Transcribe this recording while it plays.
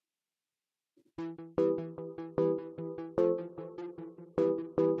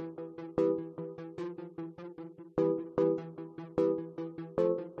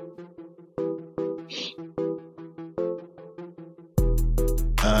All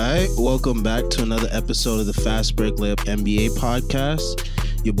right, welcome back to another episode of the Fast Break Layup NBA podcast.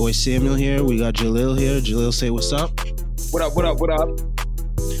 Your boy Samuel here. We got Jalil here. Jalil, say what's up. What up, what up, what up?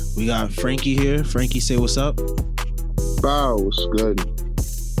 We got Frankie here. Frankie, say what's up. Wow, what's good?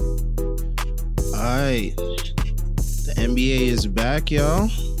 All right, the NBA is back, y'all.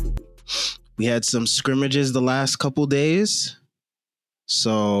 We had some scrimmages the last couple days.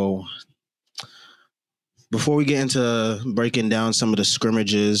 So before we get into breaking down some of the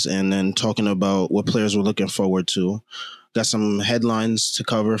scrimmages and then talking about what players we're looking forward to, got some headlines to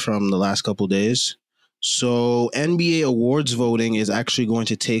cover from the last couple days. So NBA awards voting is actually going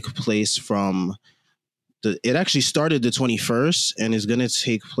to take place it actually started the 21st and is going to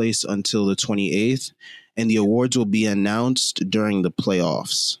take place until the 28th. And the awards will be announced during the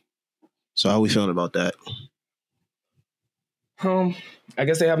playoffs. So how are we feeling about that? I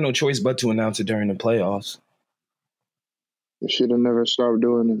guess they have no choice but to announce it during the playoffs. They should have never stopped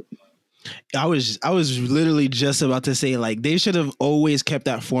doing it. I was literally just about to say, like, they should have always kept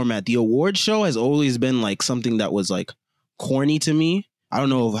that format. The award show has always been like something that was like corny to me. I don't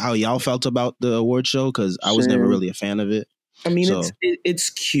know how y'all felt about the award show because I was never really a fan of it. I mean, it's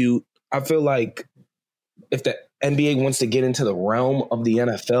cute. I feel like if the NBA wants to get into the realm of the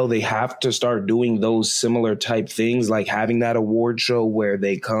NFL, they have to start doing those similar type things, like having that award show where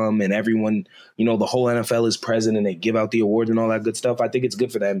they come and everyone, the whole NFL is present and they give out the awards and all that good stuff. I think it's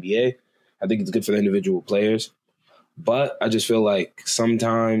good for the NBA. I think it's good for the individual players. But I just feel like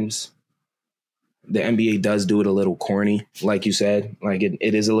sometimes the NBA does do it a little corny, like you said. Like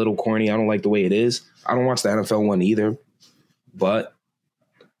it is a little corny. I don't like the way it is. I don't watch the NFL one either. But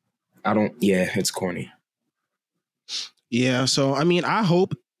it's corny. Yeah, so I mean, I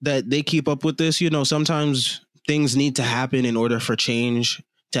hope that they keep up with this. Sometimes things need to happen in order for change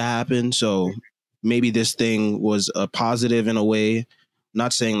to happen. So maybe this thing was a positive in a way.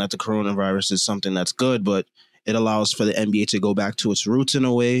 Not saying that the coronavirus is something that's good, but it allows for the NBA to go back to its roots in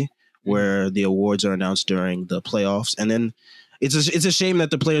a way where the awards are announced during the playoffs. And then it's a shame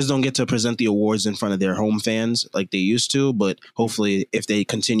that the players don't get to present the awards in front of their home fans like they used to. But hopefully, if they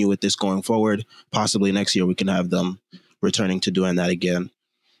continue with this going forward, possibly next year we can have them returning to doing that again.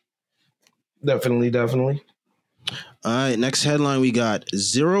 Definitely. All right, next headline, we got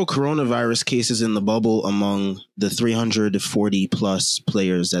 0 coronavirus cases in the bubble among the 340 plus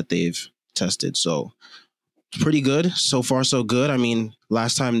players that they've tested. So pretty good. So far, so good. I mean,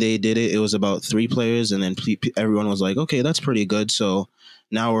 last time they did it, it was about 3 players, and then everyone was like, okay, that's pretty good. So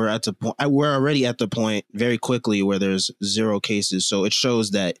now we're already at the point very quickly where there's 0 cases. So it shows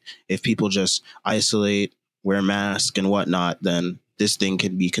that if people just isolate, wear masks and whatnot, then this thing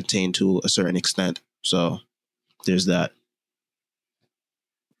can be contained to a certain extent. So there's that.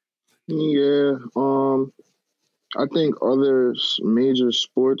 Yeah, I think other major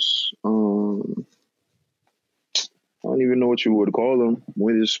sports, I don't even know what you would call them,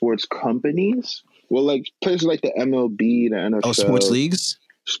 major sports companies. Well, like places like the MLB, the NFL. Oh, sports leagues?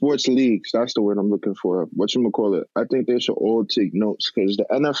 Sports leagues, that's the word I'm looking for. Whatchamacallit? I think they should all take notes because the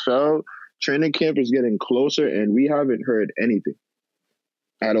NFL training camp is getting closer and we haven't heard anything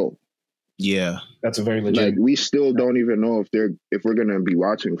at all. Yeah, that's a very legit. Like we still don't even know if we're gonna be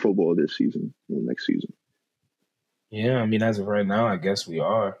watching football this season or next season. Yeah, I mean, as of right now, I guess we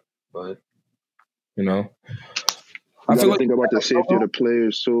are, but I feel like think about the safety of the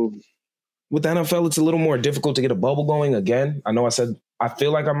players too. With the NFL, it's a little more difficult to get a bubble going again. I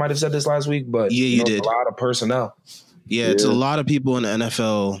feel like I might have said this last week, but yeah, you did. It's a lot of personnel. Yeah, it's a lot of people in the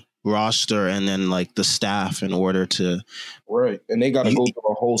NFL roster and then like the staff in order to and they got to go through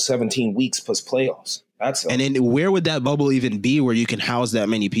a whole 17 weeks plus playoffs. And then where would that bubble even be where you can house that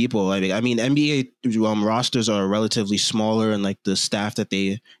many people? I mean NBA rosters are relatively smaller and like the staff that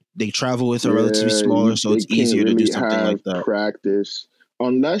they travel with are relatively smaller, so it's easier to do something like that. Practice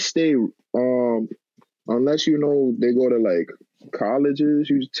unless they they go to like colleges,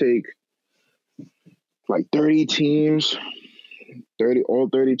 you take like 30 teams.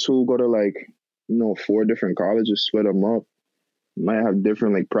 32 go to like 4 different colleges, split them up. Might have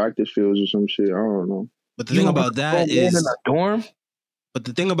different like practice fields or some shit. I don't know. But the thing about that is in a dorm. But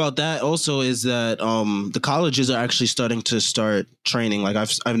the thing about that also is that the colleges are actually starting to start training. Like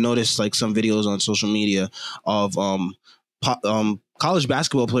I've noticed like some videos on social media of college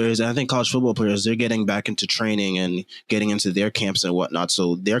basketball players and I think college football players. They're getting back into training and getting into their camps and whatnot.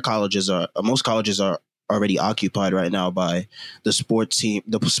 So most colleges are already occupied right now by the sports teams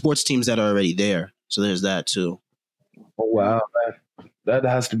that are already there. So there's that too. Oh wow! That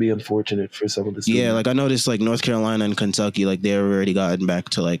has to be unfortunate for some of the students. Yeah, like I noticed like North Carolina and Kentucky, like they've already gotten back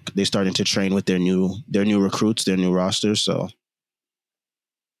to like they're starting to train with their new recruits, their new rosters. So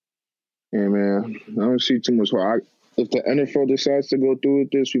Yeah, man. I don't see too much. If the NFL decides to go through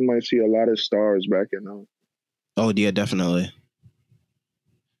with this, we might see a lot of stars back in now. oh yeah, definitely.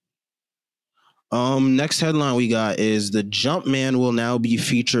 Next headline we got is the Jumpman will now be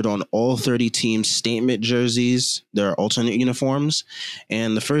featured on all 30 teams' statement jerseys, their alternate uniforms,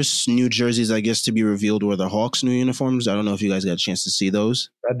 and the first new jerseys, I guess, to be revealed were the Hawks' new uniforms. I don't know if you guys got a chance to see those.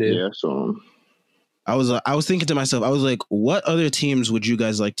 I did. Yeah, so I was thinking to myself, I was like, what other teams would you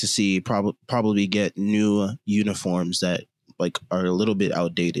guys like to see probably get new uniforms that like are a little bit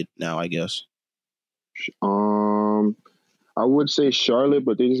outdated now, I guess. I would say Charlotte,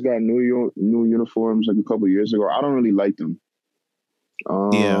 but they just got new uniforms like a couple years ago. I don't really like them.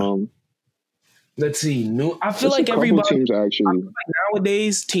 Yeah. Let's see. I feel like everybody teams actually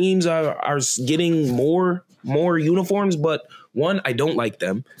nowadays teams are getting more uniforms, but one, I don't like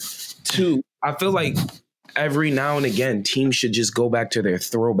them. Two, I feel like every now and again teams should just go back to their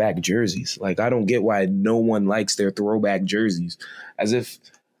throwback jerseys. Like I don't get why no one likes their throwback jerseys, as if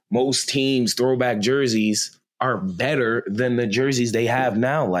most teams' throwback jerseys are better than the jerseys they have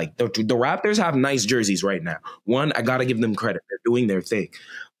now. Like the Raptors have nice jerseys right now. One, I gotta give them credit; they're doing their thing.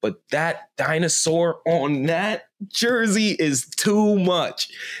 But that dinosaur on that jersey is too much.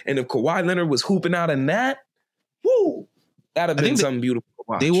 And if Kawhi Leonard was hooping out in that, woo, that'd have been something beautiful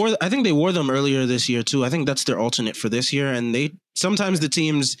to watch. I think they wore them earlier this year too. I think that's their alternate for this year. And sometimes the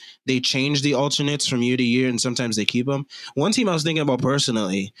teams, they change the alternates from year to year and sometimes they keep them. One team I was thinking about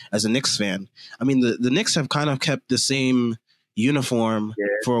personally as a Knicks fan, I mean, the Knicks have kind of kept the same uniform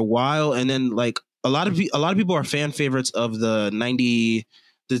for a while. And then like a lot of people are fan favorites of the 90,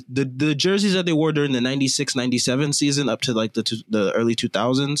 the jerseys that they wore during the 96, 97 season up to like the early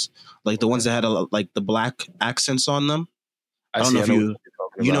 2000s, like the ones that had like the black accents on them. I don't know if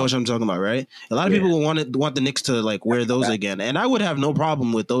you know what I'm talking about, right? A lot of people want the Knicks to like wear those again, and I would have no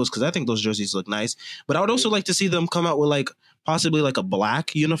problem with those because I think those jerseys look nice. But I would also like to see them come out with like possibly like a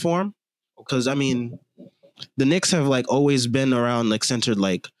black uniform, because I mean, the Knicks have like always been around like centered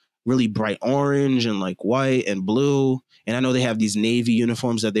like really bright orange and like white and blue. And I know they have these navy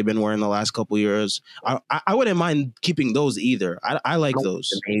uniforms that they've been wearing the last couple of years. I wouldn't mind keeping those either. I like those.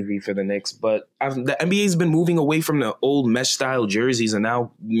 The navy for the Knicks, but the NBA's been moving away from the old mesh style jerseys, and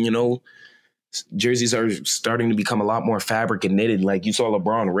now jerseys are starting to become a lot more fabric and knitted. Like you saw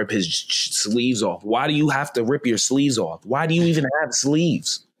LeBron rip his sleeves off. Why do you have to rip your sleeves off? Why do you even have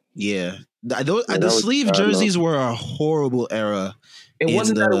sleeves? Yeah, the sleeve jerseys were a horrible era. It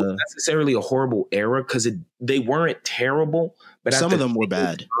wasn't that it was necessarily a horrible era because they weren't terrible, but some of them were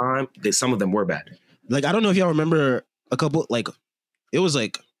bad. Some of them were bad. Like I don't know if y'all remember a couple. Like it was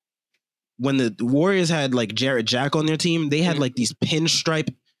like when the Warriors had like Jarrett Jack on their team, they had like these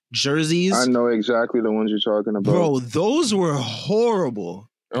pinstripe jerseys. I know exactly the ones you're talking about, bro. Those were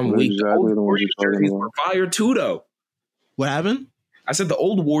horrible. I'm weak. Exactly the ones you're talking about. Were fire too, though. What happened? I said the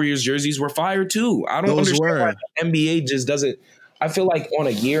old Warriors jerseys were fire too. I don't understand why the NBA just doesn't. I feel like on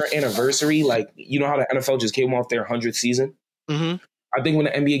a year anniversary, like, you know how the NFL just came off their 100th season? Mm-hmm. I think when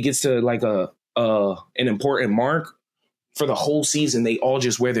the NBA gets to like an important mark for the whole season, they all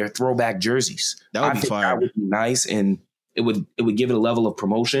just wear their throwback jerseys. That would be fire. That would be nice, and it would give it a level of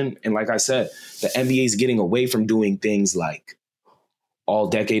promotion. And like I said, the NBA is getting away from doing things like all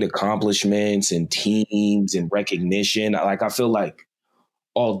decade accomplishments and teams and recognition. Like I feel like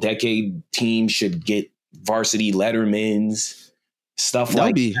all decade teams should get varsity lettermans. Stuff that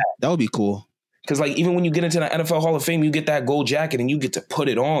would be cool. Because like even when you get into the NFL Hall of Fame, you get that gold jacket and you get to put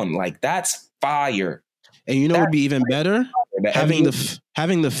it on. Like that's fire. And you know what would be even better? Having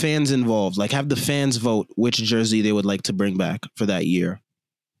the fans involved. Like have the fans vote which jersey they would like to bring back for that year.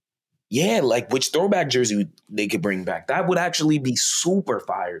 Yeah, like which throwback jersey they could bring back. That would actually be super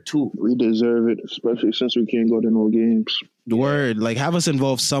fire too. We deserve it, especially since we can't go to no games. The word, like have us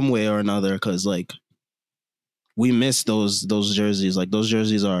involved some way or another, because like we miss those jerseys. Like those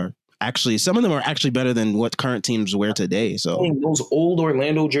jerseys are actually, some of them are actually better than what current teams wear today. So those old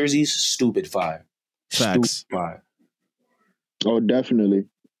Orlando jerseys, stupid fire. Facts. Stupid fire. Oh, definitely.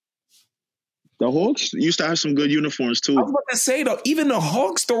 The Hawks used to have some good uniforms too. I was about to say though, even the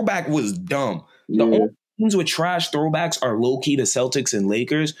Hawks throwback was dumb. The only teams with trash throwbacks are low-key the Celtics and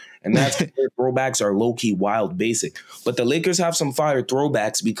Lakers, and that's their throwbacks are low-key wild basic. But the Lakers have some fire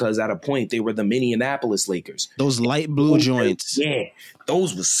throwbacks because at a point they were the Minneapolis Lakers. Those light blue joints. Yeah,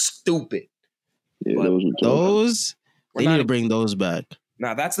 those was stupid. Yeah, those they need to bring those back.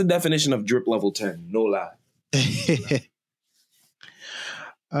 Now that's the definition of drip level 10. No lie.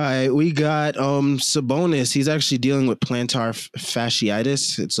 All right, we got Sabonis. He's actually dealing with plantar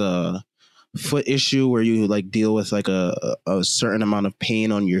fasciitis. It's a foot issue where you like deal with like a certain amount of pain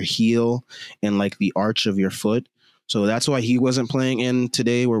on your heel and like the arch of your foot. So that's why he wasn't playing in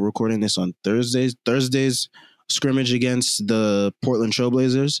today. We're recording this on Thursday's scrimmage against the Portland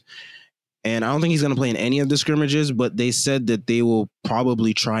Trailblazers. And I don't think he's going to play in any of the scrimmages, but they said that they will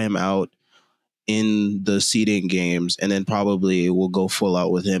probably try him out in the seeding games, and then probably will go full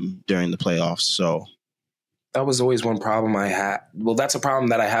out with him during the playoffs. So that was always one problem I had. Well, that's a problem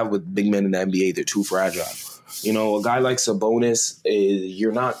that I have with big men in the NBA. They're too fragile. You know, a guy like Sabonis,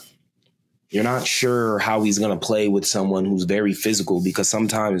 you're not sure how he's going to play with someone who's very physical, because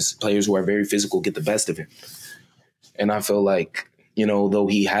sometimes players who are very physical get the best of him. And I feel like, you know, though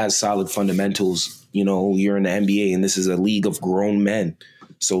he has solid fundamentals, you know, you're in the NBA and this is a league of grown men.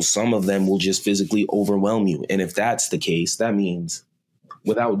 So some of them will just physically overwhelm you. And if that's the case, that means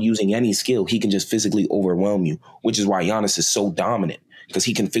without using any skill, he can just physically overwhelm you, which is why Giannis is so dominant, because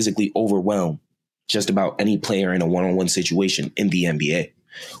he can physically overwhelm just about any player in a one-on-one situation in the NBA,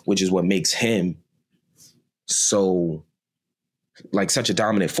 which is what makes him so like such a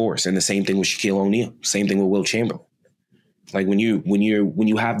dominant force. And the same thing with Shaquille O'Neal, same thing with Wilt Chamberlain. Like when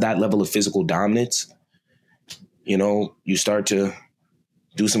you have that level of physical dominance, you know, you start to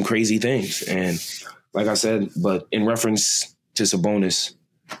do some crazy things. And like I said, but in reference to Sabonis,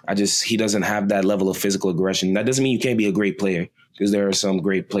 he doesn't have that level of physical aggression. That doesn't mean you can't be a great player, because there are some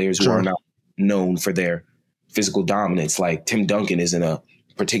great players who are not known for their physical dominance. Like Tim Duncan isn't a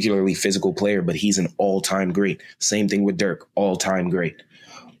particularly physical player, but he's an all-time great. Same thing with Dirk, all-time great.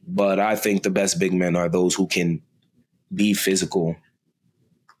 But I think the best big men are those who can be physical.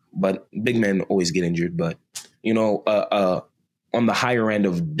 But big men always get injured. But, you know, on the higher end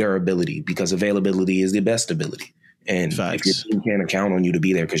of durability, because availability is the best ability. And if your team can't count on you to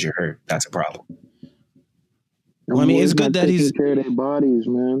be there because you're hurt, that's a problem. Well, I mean, it's good that he's taking care of their bodies,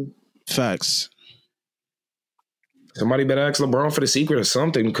 man. Facts. Somebody better ask LeBron for the secret or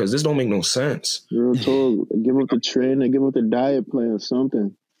something, because this don't make no sense. Real talk. Give up the trainer, give up the diet plan or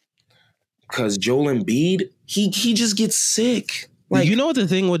something. Because Joel Embiid, he just gets sick. Like, you know what the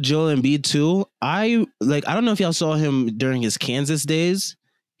thing with Joel Embiid too? I don't know if y'all saw him during his Kansas days.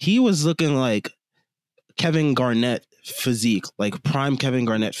 He was looking like Kevin Garnett physique, like prime Kevin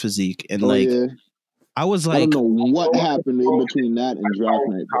Garnett physique. And I was like, I don't know what happened in between that and draft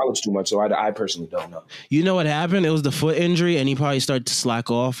night. College too much, so I personally don't know. You know what happened? It was the foot injury, and he probably started to slack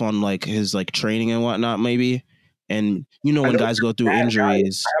off on like his like training and whatnot, maybe. And you know when guys go through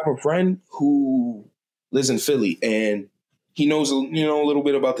injuries. I have a friend who lives in Philly, and he knows, you know, a little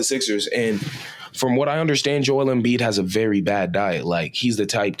bit about the Sixers. And from what I understand, Joel Embiid has a very bad diet. Like, he's the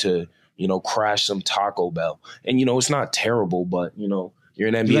type to, you know, crash some Taco Bell. And, you know, it's not terrible, but, you know, you're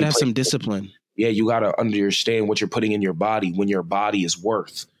an NBA player. You got to have some discipline. Yeah, you got to understand what you're putting in your body when your body is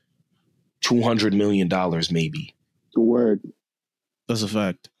worth $200 million maybe. The word. That's a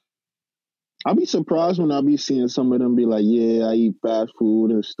fact. I'll be surprised when I'll be seeing some of them be like, yeah, I eat fast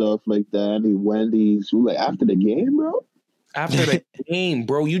food and stuff like that. I eat Wendy's. Like, after the game, bro? After the game,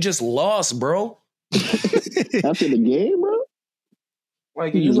 bro. You just lost, bro. After the game, bro?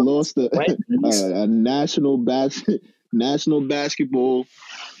 Like, you lost a national basketball,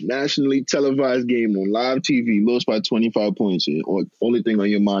 nationally televised game on live TV, lost by 25 points. Or only thing on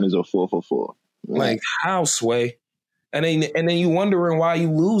your mind is a 4 for 4. Like, how, Sway? And then you wondering why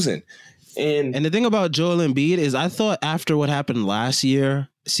you losing. And the thing about Joel Embiid is, I thought after what happened last year,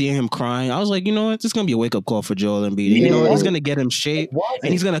 seeing him crying, I was like, you know what? This is going to be a wake-up call for Joel Embiid. Yeah. You know what? He's going to get him shape,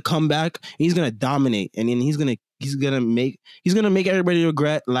 and he's going to come back, and he's going to dominate, and then he's going to make everybody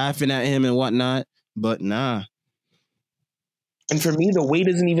regret laughing at him and whatnot. But nah. And for me, the weight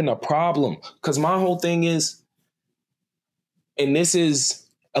isn't even a problem, because my whole thing is, and this is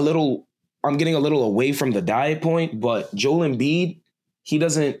I'm getting a little away from the diet point, but Joel Embiid, he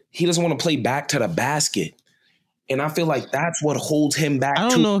doesn't want to play back to the basket. And I feel like that's what holds him back. I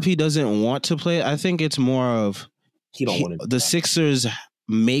don't know if he doesn't want to play. I think it's more of the Sixers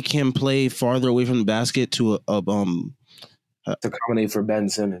make him play farther away from the basket to accommodate for Ben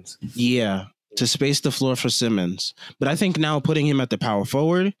Simmons. Yeah, to space the floor for Simmons. But I think now putting him at the power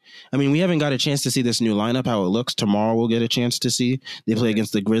forward, I mean, we haven't got a chance to see this new lineup, how it looks. Tomorrow we'll get a chance to see. They play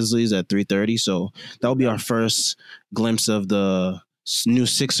against the Grizzlies at 3:30, so that'll be our first glimpse of the new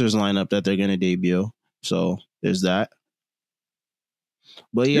Sixers lineup that they're going to debut. So there's that.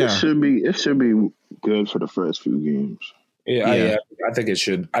 But yeah, it should be good for the first few games. Yeah. I think it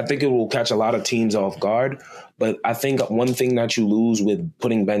should. I think it will catch a lot of teams off guard. But I think one thing that you lose with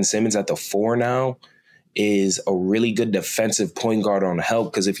putting Ben Simmons at the 4 now is a really good defensive point guard on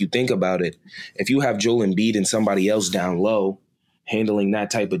help. Because if you think about it, if you have Joel Embiid and somebody else down low handling that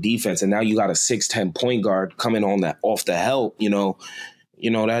type of defense, and now you got a 6'10" point guard coming on that off the help,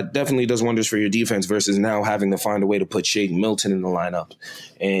 that definitely does wonders for your defense versus now having to find a way to put Shake Milton in the lineup.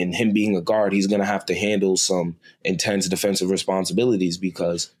 And him being a guard, he's going to have to handle some intense defensive responsibilities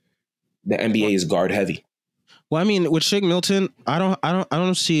because the NBA is guard heavy. Well, I mean, with Shake Milton, I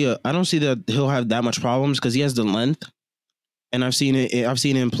don't see that he'll have that much problems because he has the length, and I've seen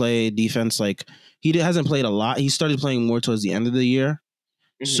him play defense. Like, he hasn't played a lot. He started playing more towards the end of the year.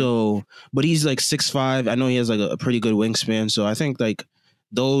 Mm-hmm. So, but he's like 6'5". I know he has like a pretty good wingspan. So I think like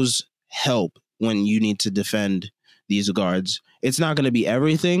those help when you need to defend these guards. It's not going to be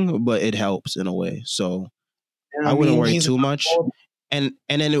everything, but it helps in a way. So I wouldn't worry too much. And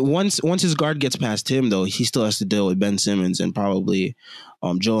then once his guard gets past him, though, he still has to deal with Ben Simmons and probably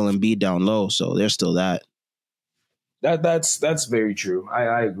Joel Embiid down low. So there's still that. That's very true.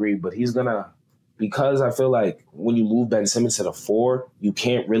 I agree, but he's gonna, because I feel like when you move Ben Simmons to the 4, you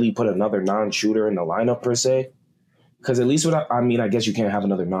can't really put another non-shooter in the lineup per se. Because at least I guess you can't have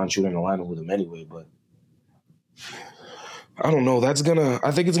another non-shooter in the lineup with him anyway. But I don't know.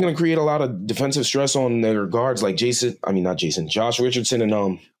 I think it's gonna create a lot of defensive stress on their guards, like Josh Richardson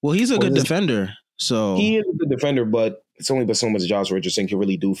and Well, he's a good defender, so he is a good defender, but it's only but so much Josh Richardson can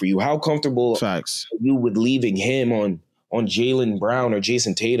really do for you. How comfortable are you with leaving him on Jaylen Brown or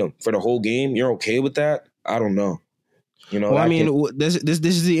Jason Tatum for the whole game? You're okay with that? I don't know. Well, I mean, this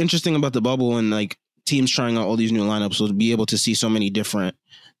is the interesting about the bubble and like teams trying out all these new lineups. So to be able to see so many different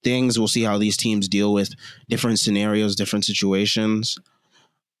things, we'll see how these teams deal with different scenarios, different situations.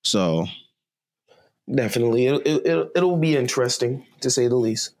 So definitely, it'll be interesting to say the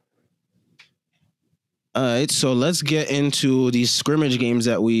least. All right, so let's get into these scrimmage games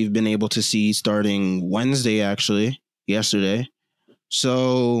that we've been able to see starting Wednesday, actually, yesterday.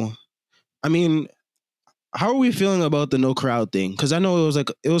 So, I mean, how are we feeling about the no crowd thing? Because I know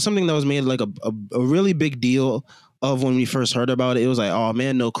it was something that was made like a really big deal of when we first heard about it. It was like, oh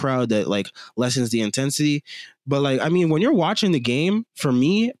man, no crowd, that like lessens the intensity. But like, I mean, when you're watching the game, for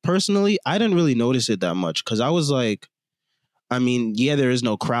me personally, I didn't really notice it that much because I was like, I mean, yeah, there is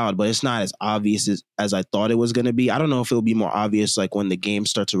no crowd, but it's not as obvious as I thought it was going to be. I don't know if it'll be more obvious like when the game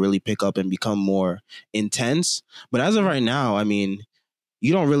starts to really pick up and become more intense. But as of right now, I mean,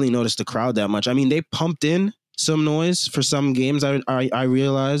 you don't really notice the crowd that much. I mean, they pumped in some noise for some games, I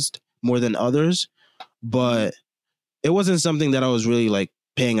realized, more than others. But it wasn't something that I was really like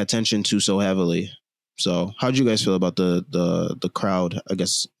paying attention to so heavily. So how'd you guys feel about the crowd, I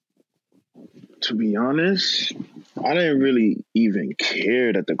guess? To be honest, I didn't really even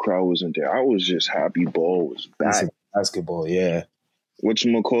care that the crowd wasn't there. I was just happy ball was back. Basketball, yeah.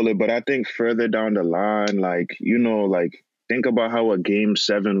 Whatchamacallit, but I think further down the line, like, think about how a game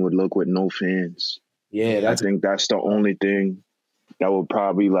 7 would look with no fans. Yeah, I think that's the only thing that would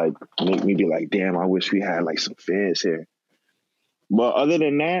probably like make me be like, damn, I wish we had like some fans here. But other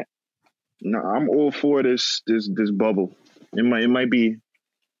than that, no, I'm all for this bubble. It might be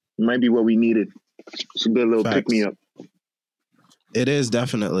what we needed. It's a good little pick me up. It is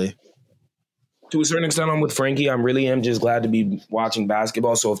definitely. To a certain extent, I'm with Frankie. I really am just glad to be watching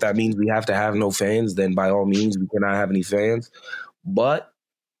basketball. So if that means we have to have no fans, then by all means, we cannot have any fans. But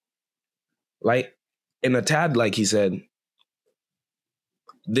like in a tad, like he said,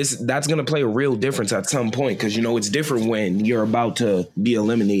 that's going to play a real difference at some point because, it's different when you're about to be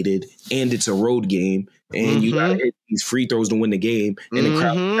eliminated and it's a road game and you got to hit these free throws to win the game and the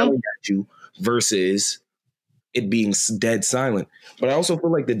crowd yelling at you versus it being dead silent. But I also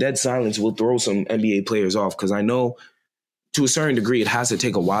feel like the dead silence will throw some NBA players off because I know to a certain degree it has to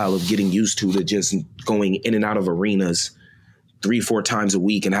take a while of getting used to just going in and out of arenas 3-4 times a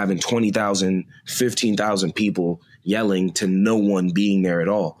week and having 20,000, 15,000 people yelling to no one being there at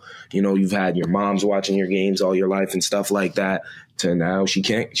all. You've had your moms watching your games all your life and stuff like that to now she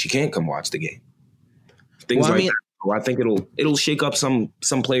can't come watch the game. Things that. So I think it'll shake up some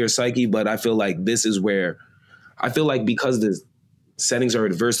players' psyche, but I feel like this is where I feel like because the settings are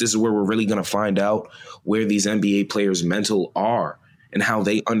adverse, this is where we're really going to find out where these NBA players' mental are and how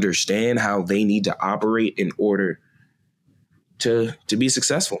they understand how they need to operate in order to be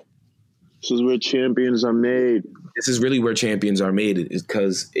successful. This is where champions are made. This is really where champions are made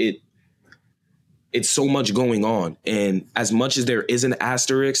because it's so much going on. And as much as there is an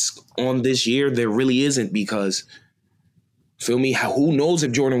asterisk on this year, there really isn't because, feel me, who knows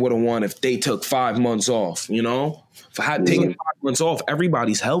if Jordan would have won if they took 5 months off, For taking 5 months off,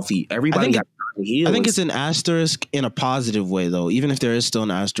 everybody's healthy. Everybody got I think it's an asterisk in a positive way, though, even if there is still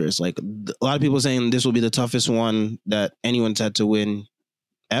an asterisk. Like, a lot of people saying this will be the toughest one that anyone's had to win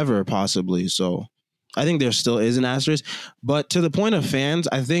ever, possibly. So I think there still is an asterisk. But to the point of fans,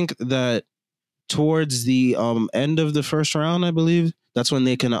 I think that towards the end of the first round, I believe, that's when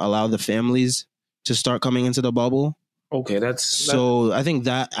they can allow the families to start coming into the bubble. Okay, so I think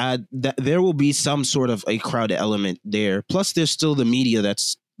that there will be some sort of a crowd element there. Plus, there's still the media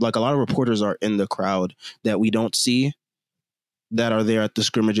that's like a lot of reporters are in the crowd that we don't see that are there at the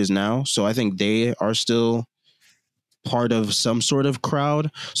scrimmages now. So I think they are still part of some sort of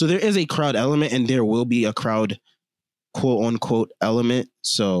crowd. So there is a crowd element and there will be a crowd quote unquote element.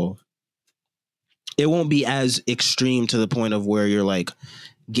 So it won't be as extreme to the point of where you're like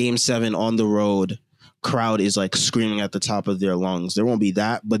Game 7 on the road. Crowd is like screaming at the top of their lungs. There won't be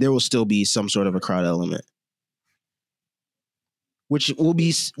that, but there will still be some sort of a crowd element, which will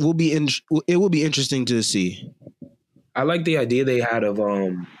be interesting to see. I like the idea they had of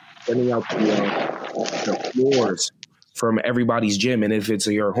sending out the floors from everybody's gym, and if it's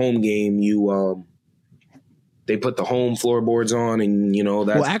your home game, they put the home floorboards on, and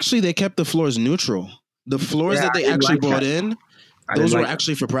that's. Well, actually, they kept the floors neutral. The floors that they actually brought in, those were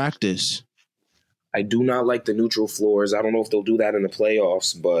actually for practice. I do not like the neutral floors. I don't know if they'll do that in the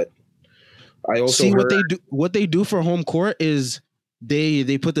playoffs, but I also see what they do for home court is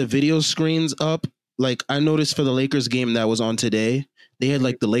they put the video screens up. Like I noticed for the Lakers game that was on today, they had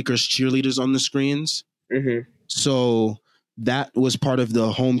like the Lakers cheerleaders on the screens. Mm-hmm. So that was part of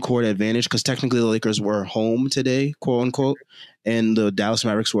the home court advantage because technically the Lakers were home today, quote unquote, and the Dallas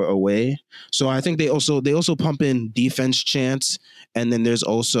Mavericks were away. So I think they also pump in defense chants, and then there's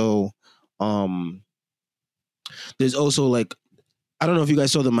also like, I don't know if you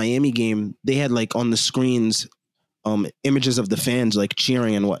guys saw the Miami game. They had like on the screens images of the fans like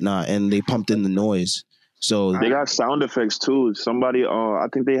cheering and whatnot, and they pumped in the noise. So they got sound effects too. Somebody, I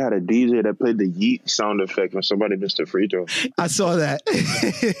think they had a DJ that played the yeet sound effect when somebody missed a free throw. I saw that.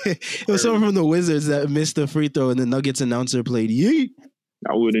 It was someone from the Wizards that missed the free throw, and the Nuggets announcer played yeet.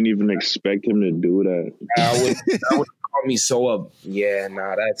 I wouldn't even expect him to do that. That would call me so up. Yeah,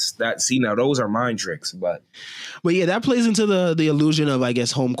 nah, that's. See, now those are mind tricks, but yeah, that plays into the illusion of, I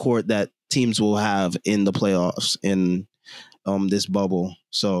guess, home court that teams will have in the playoffs in this bubble.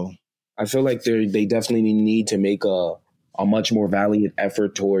 So I feel like they definitely need to make a much more valiant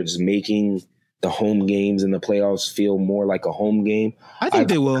effort towards making the home games in the playoffs feel more like a home game. I think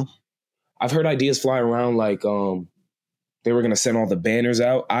they will. I've heard ideas fly around like they were going to send all the banners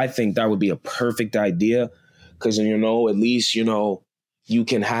out. I think that would be a perfect idea because, at least, you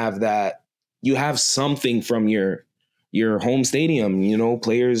can have that. You have something from your home stadium.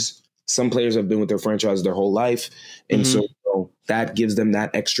 Some players have been with their franchise their whole life. And so that gives them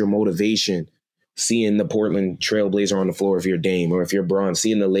that extra motivation. Seeing the Portland Trailblazer on the floor if you're Dame, or if you're Bron,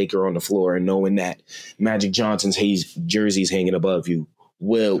 seeing the Laker on the floor and knowing that Magic Johnson's jersey's hanging above you.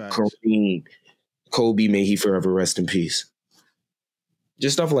 Wilt, Kareem, Kobe, may he forever rest in peace.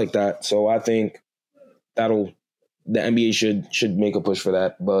 Just stuff like that. So I think the NBA should make a push for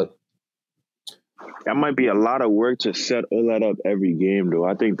that. But that might be a lot of work to set all that up every game, though.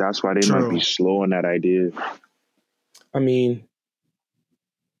 I think that's why they might be slow on that idea. I mean,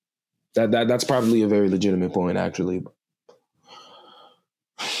 that's probably a very legitimate point, actually.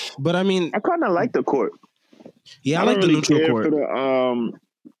 But I mean, I kind of like the court. Yeah, I like the neutral court.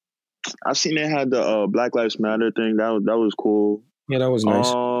 I seen they had the Black Lives Matter thing. That was cool. Yeah, that was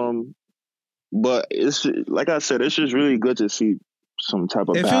nice. But it's like I said, it's just really good to see some type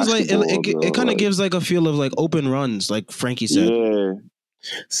of. It feels like it kind of gives like a feel of like open runs, like Frankie said. Yeah.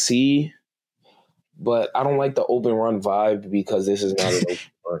 See, but I don't like the open run vibe because this is not an open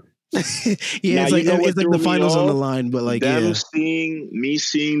run. Yeah, it's like the finals on the line, but like seeing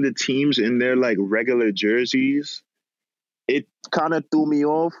the teams in their like regular jerseys, it kind of threw me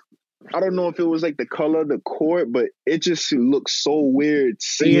off. I don't know if it was like the color of the court, but it just looks so weird.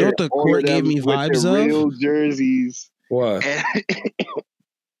 You know what the court gave me vibes of? Real jerseys. What?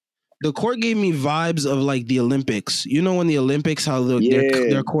 The court gave me vibes of like the Olympics. You know, when the Olympics, how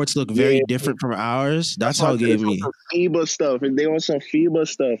their courts look very different from ours. That's how it gave me. FIBA stuff, and they want some FIBA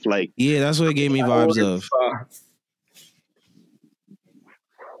stuff, like that's what it gave me vibes of.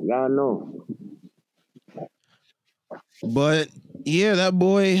 I know. But yeah, that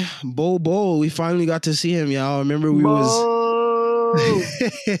boy Bo, we finally got to see him, y'all. Remember we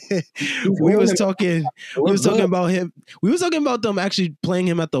was talking about him. We was talking about them actually playing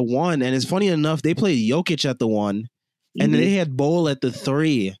him at the 1, and it's funny enough they played Jokic at the 1, and then they had Bo at the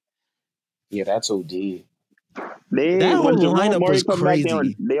 3. Yeah, that's OD. That whole When Jamal lineup Murray was come back,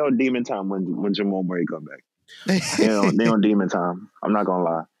 crazy. they on demon time when Jamal Murray come back. They on demon time. I'm not gonna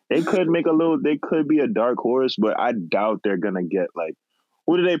lie. They could be a dark horse, but I doubt they're gonna get like.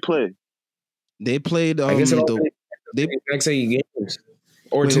 Who do they play? They played I guess it all they next 8 games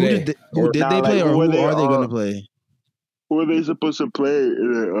or wait, today. who did they play, or who are they going to play Who are they supposed to play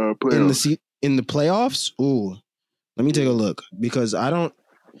in the playoffs? in the playoffs? Ooh, let me take a look because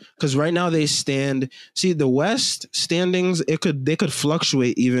right now they stand. See the West standings. They could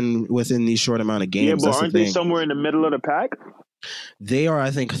fluctuate even within these short amount of games. Yeah, but that's aren't they somewhere in the middle of the pack? They are,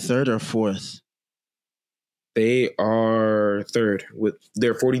 I think, third or fourth. They are third with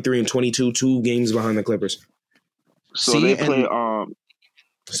they're 43 and 22, 2 games behind the Clippers. So they play.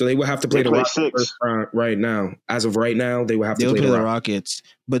 So they will have to play the Rockets 6 right now. As of right now, they will have to play the Rockets.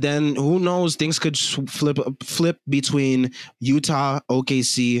 But then who knows? Things could flip between Utah,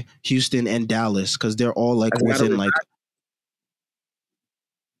 OKC, Houston, and Dallas because they're all like within like.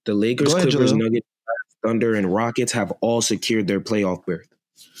 The Lakers, Clippers, Nuggets, Thunder, and Rockets have all secured their playoff berth.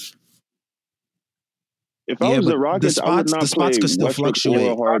 If I was the Rockets, I would not play could still Westbrook fluctuate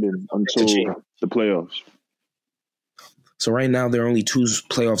or Harden until the playoffs. So right now, there are only 2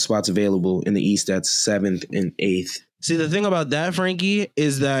 playoff spots available in the East. That's 7th and 8th. See, the thing about that, Frankie,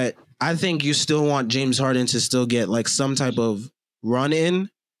 is that I think you still want James Harden to still get like some type of run in.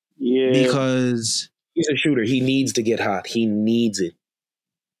 Yeah. Because he's a shooter. He needs to get hot. He needs it.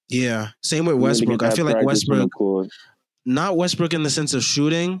 Yeah. Same with Westbrook. I feel like Westbrook, not Westbrook in the sense of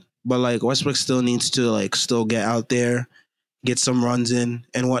shooting, but like Westbrook still needs to like still get out there, get some runs in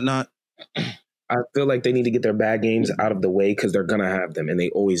and whatnot. I feel like they need to get their bad games out of the way because they're gonna have them, and they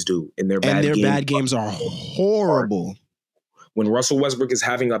always do. And their bad games are horrible. When Russell Westbrook is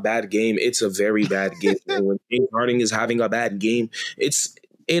having a bad game, it's a very bad game. And when James Harden is having a bad game, it's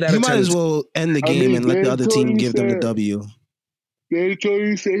 8 out of 10. You might as well end the game and let the other team give them the W.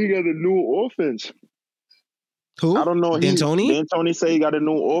 D'Antoni said he got a new offense. Who? I don't know. D'Antoni? D'Antoni said he got a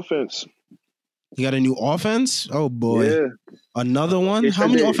new offense. You got a new offense? Oh boy. Yeah. Another one? How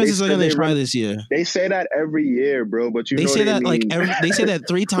many offenses are going to try this year? They say that every year, bro, but they say that like they say that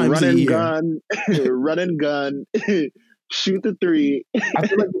 3 times a year. Run and gun, shoot the 3. I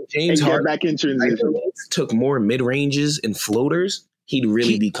feel like James Harden back in transition took more mid-ranges and floaters, he'd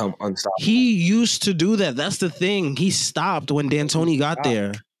really become unstoppable. He used to do that. That's the thing. He stopped when D'Antoni got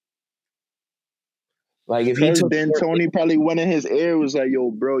there. Like if he took D'Antoni probably went in his ear, was like,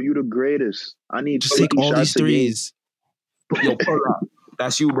 "Yo, bro, you the greatest. I need to take all these threes." Yo, pull up.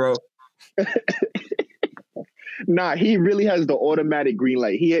 That's you, bro. Nah, he really has the automatic green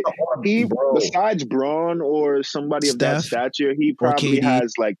light. He besides Braun or somebody of that stature, he probably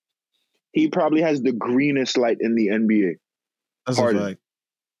has the greenest light in the NBA. That's a fact.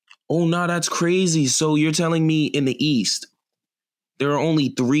 Oh, no, that's crazy. So you're telling me in the East, there are only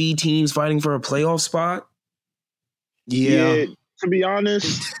 3 teams fighting for a playoff spot? Yeah. To be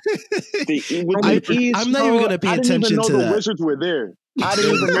honest, I'm not even going to pay attention to that. The Wizards were there. I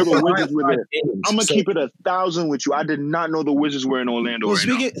didn't even know the Wizards were there. I'm going to keep it 1,000 with you. I did not know the Wizards were in Orlando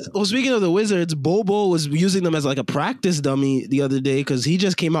speaking of the Wizards, Bobo was using them as like a practice dummy the other day because he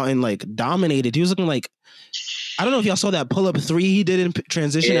just came out and like dominated. He was looking like, I don't know if y'all saw that pull-up 3 he did in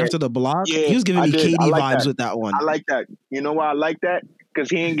transition after the block. Yeah, he was giving me KD vibes with that one. I like that. You know why I like that? Because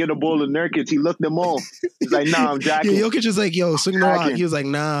he didn't get a ball of Nurkic. He looked them off. He's like, nah, I'm jacking. Yeah, Jokic was like, yo, swing the rock. He was like,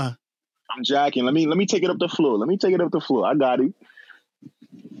 nah. I'm jacking. Let me take it up the floor. I got it.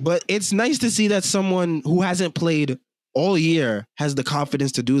 But it's nice to see that someone who hasn't played all year has the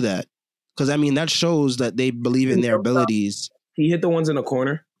confidence to do that. Because, I mean, that shows that they believe in their abilities. He hit the ones in the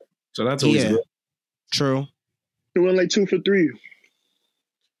corner. So that's always good. True. He went like 2 for 3.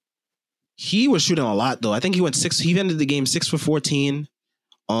 He was shooting a lot, though. I think he went 6. He ended the game 6 for 14.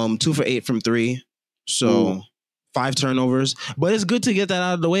 2 for 8 from 3. So 5 turnovers. But it's good to get that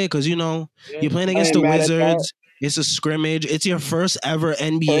out of the way because, you know, you're playing against the Wizards. It's a scrimmage. It's your first ever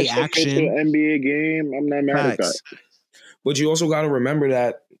NBA action. NBA game. I'm not mad at that. But you also got to remember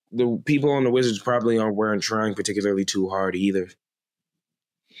that the people on the Wizards probably weren't trying particularly too hard either.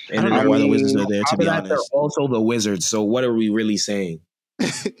 And I don't know why the Wizards are there, to be honest. They're also the Wizards. So what are we really saying?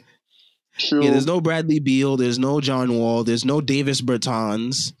 True. Yeah, there's no Bradley Beal. There's no John Wall. There's no Davis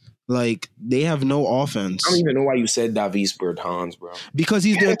Bertans. Like, they have no offense. I don't even know why you said Davis Bertans, bro. Because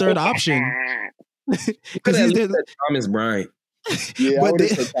he's their third option. Because he's Thomas Bryant. Yeah, I would have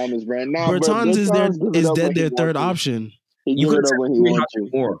said Thomas Bryant. Nah, Bertans is their third option. He give it up when he wants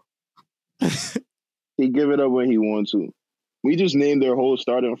to. He give it up when he wants to. We just named their whole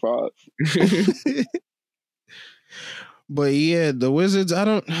starting 5. But yeah, the Wizards.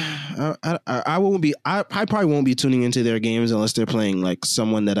 I won't be. I probably won't be tuning into their games unless they're playing like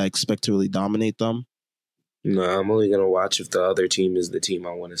someone that I expect to really dominate them. No, I'm only gonna watch if the other team is the team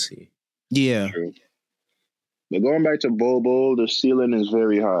I want to see. Yeah. True. But going back to Bobo, the ceiling is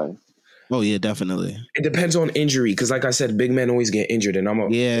very high. Oh yeah, definitely. It depends on injury, because like I said, big men always get injured,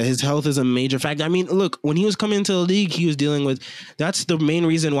 and yeah, his health is a major factor. I mean, look, when he was coming into the league, he was dealing with. That's the main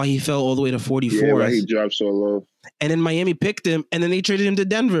reason why he fell all the way to 44. Yeah, why he dropped so low. And then Miami picked him, and then they traded him to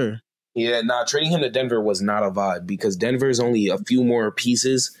Denver. Yeah, trading him to Denver was not a vibe, because Denver is only a few more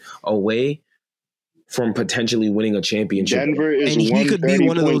pieces away from potentially winning a championship. Denver is and he could be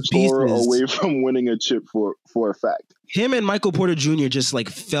one of those pieces away from winning a chip for a fact. Him and Michael Porter Jr. just like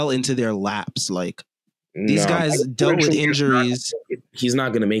fell into their laps. Like these guys dealt with injuries. He's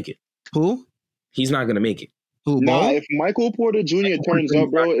not going to make it. Who? He's not going to make it. Who? Nah, if Michael Porter Jr. turns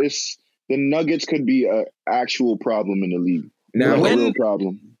up, bro, the Nuggets could be an actual problem in the league. Now, a real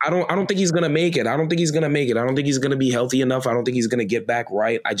problem. I don't think he's going to make it. I don't think he's going to be healthy enough. I don't think he's going to get back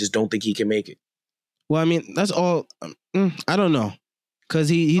right. I just don't think he can make it. Well, I mean, that's all. I don't know. Because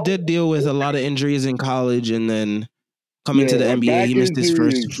he did deal with a lot of injuries in college, and then coming to the NBA, he missed his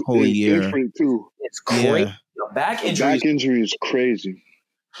first whole year. Different too. It's crazy. Yeah. Back injury is crazy.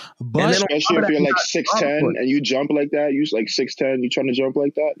 But especially if you're like 6'10" and you jump like that, you like 6'10", you trying to jump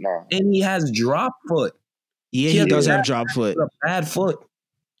like that? Nah. And he has drop foot. Yeah, he does have drop foot. A bad foot.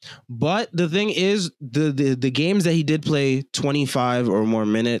 But the thing is, the games that he did play 25 or more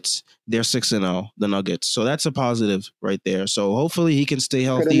minutes, they're 6-0, the Nuggets. So that's a positive right there. So hopefully he can stay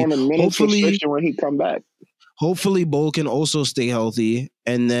healthy. Hopefully when he come back. Hopefully Bo can also stay healthy,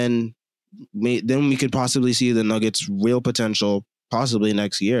 and then we could possibly see the Nuggets' real potential possibly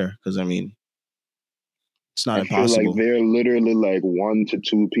next year. Because I mean, it's not impossible. Feel like they're literally like 1 to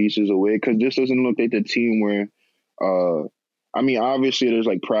 2 pieces away. Because this doesn't look like the team where. I mean, obviously there's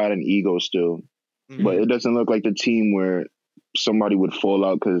like pride and ego still, but it doesn't look like the team where somebody would fall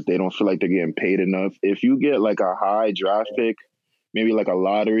out because they don't feel like they're getting paid enough. If you get like a high draft pick, maybe like a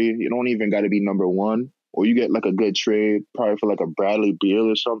lottery, you don't even got to be number 1, or you get like a good trade, probably for like a Bradley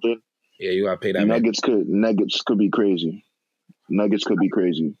Beal or something. Yeah, you got to pay that. Nuggets could be crazy. Nuggets could be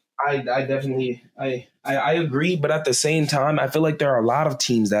crazy. I definitely I agree, but at the same time, I feel like there are a lot of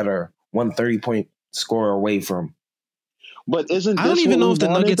teams that are 130-point score away from. But isn't this I don't even know if the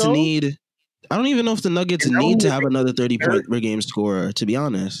Nuggets need. I don't even know if the Nuggets need to have another 30-point per game scorer, to be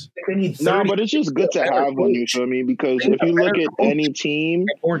honest. No, but it's just good to have one, you feel me? Because if you look at any team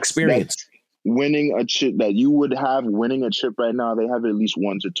or experience winning a chip that you would have winning a chip right now, they have at least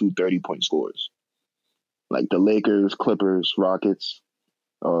 1 to 2 30-point scores. Like the Lakers, Clippers, Rockets,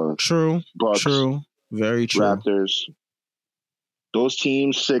 True. Bucks, true. Very true. Raptors. Those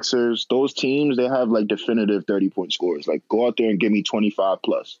teams, Sixers, those teams, they have like definitive 30-point scores. Like go out there and give me 25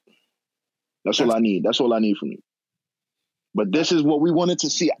 plus. That's all I need. That's all I need from you. But this is what we wanted to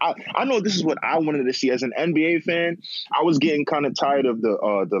see. I know this is what I wanted to see as an NBA fan. I was getting kind of tired of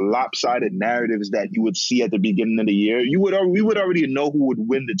the lopsided narratives that you would see at the beginning of the year. We would already know who would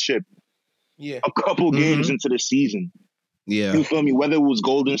win the chip. Yeah, a couple games into the season. Yeah, you feel me? Whether it was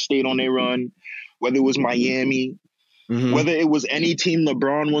Golden State on their run, whether it was Miami. Whether it was any team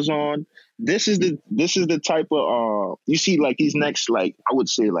LeBron was on, this is the type of you see like these next like I would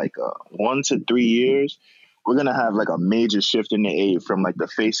say like 1 to 3 years, we're gonna have like a major shift in the age from like the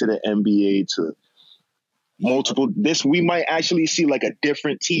face of the NBA to multiple. We might actually see like a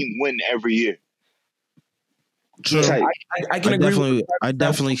different team win every year. True. I can agree. I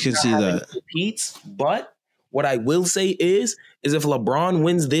definitely can see that. Repeats, but what I will say is if LeBron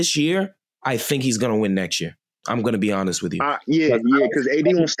wins this year, I think he's gonna win next year. I'm going to be honest with you. Yeah, because AD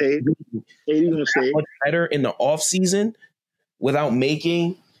gonna stay. AD gonna stay. Much better in the offseason without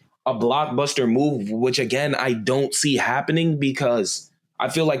making a blockbuster move, which again, I don't see happening because I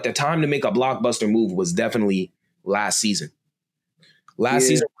feel like the time to make a blockbuster move was definitely last season. Last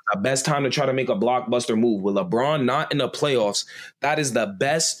season was the best time to try to make a blockbuster move. With LeBron not in the playoffs, that is the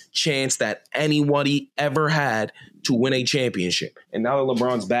best chance that anybody ever had to win a championship. And now that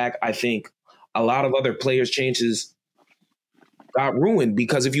LeBron's back, I think a lot of other players' chances got ruined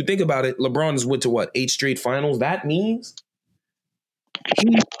because if you think about it, LeBron's went to 8 straight finals. That means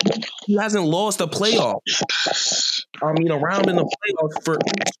he hasn't lost a playoff. I mean, a round in the playoffs for 8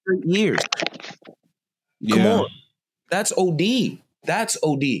 straight years. Come on. That's OD. That's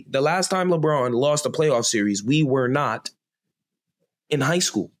OD. The last time LeBron lost a playoff series, we were not in high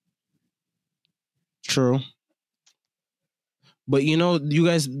school. True. But you know, you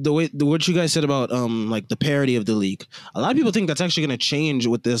guys, what you guys said about like the parity of the league, a lot of people think that's actually going to change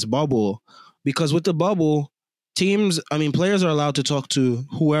with this bubble, because with the bubble, players are allowed to talk to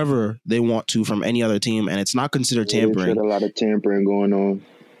whoever they want to from any other team, and it's not considered tampering. There's a lot of tampering going on.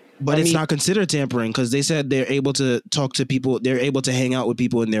 But it's not considered tampering because they said they're able to talk to people. They're able to hang out with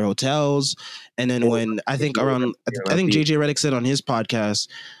people in their hotels. And then when I think JJ Redick said on his podcast,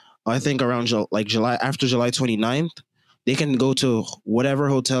 I think around July, after July 29th, they can go to whatever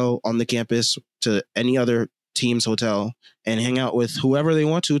hotel on the campus, to any other team's hotel, and hang out with whoever they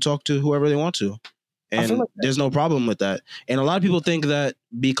want to, talk to whoever they want to. And there's no problem with that. And a lot of people think that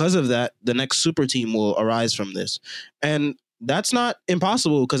because of that, the next super team will arise from this. And that's not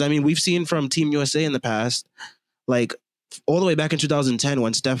impossible because, we've seen from Team USA in the past, like all the way back in 2010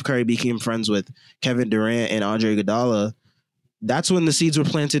 when Steph Curry became friends with Kevin Durant and Andre Iguodala, that's when the seeds were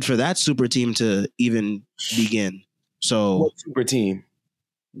planted for that super team to even begin. So what super team?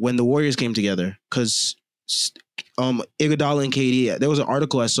 When the Warriors came together, because Iguodala and KD, there was an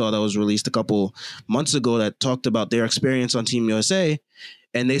article I saw that was released a couple months ago that talked about their experience on Team USA,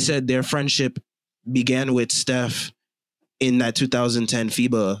 and they said their friendship began with Steph in that 2010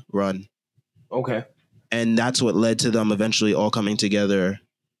 FIBA run. Okay. And that's what led to them eventually all coming together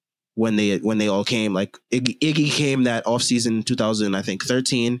when they all came. Like Iggy came that offseason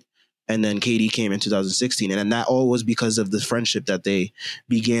 2013, and then KD came in 2016. And then that all was because of the friendship that they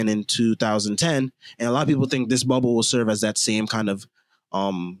began in 2010. And a lot of people think this bubble will serve as that same kind of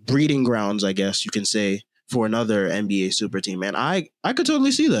breeding grounds, I guess you can say, for another NBA super team. And I could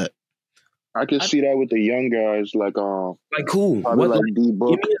totally see that. I could see that with the young guys, like who? What, like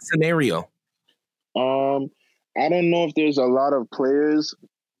D-Book. Give me a scenario. I don't know if there's a lot of players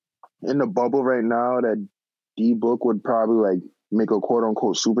in the bubble right now that D-Book would probably like make a quote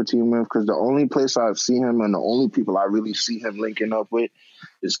unquote super team with, because the only place I've seen him and the only people I really see him linking up with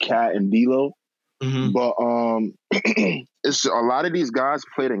is Cat and D'Lo. Mm-hmm. But it's a lot of these guys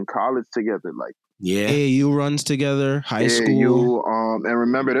played in college together, like AAU runs together, high school. And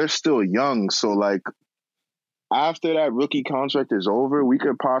remember, they're still young. So, like, after that rookie contract is over, we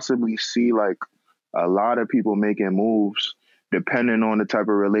could possibly see, like, a lot of people making moves, depending on the type of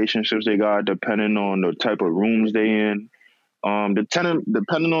relationships they got, depending on the type of rooms they in,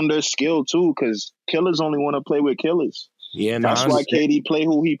 depending on their skill, too, because killers only want to play with killers. Yeah, that's why KD play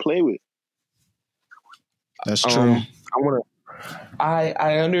who he play with. That's true.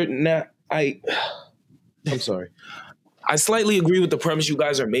 I'm sorry. I slightly agree with the premise you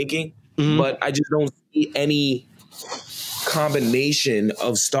guys are making, but I just don't see any combination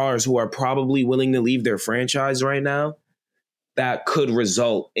of stars who are probably willing to leave their franchise right now that could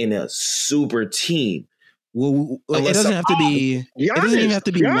result in a super team. Well, it doesn't have to be. Giannis, it doesn't even have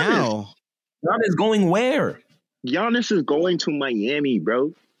to be now. Giannis going where? Giannis is going to Miami,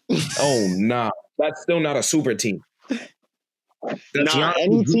 bro. Oh, nah. That's still not a super team.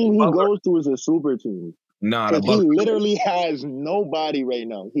 Any team he goes to is a super team. He literally has nobody right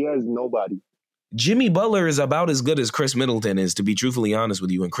now. He has nobody. Jimmy Butler is about as good as Chris Middleton is, to be truthfully honest with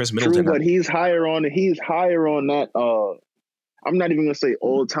you. And Chris Middleton, but he's higher on that. I'm not even gonna say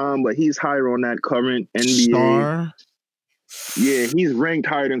all time, but he's higher on that current NBA star. Yeah, he's ranked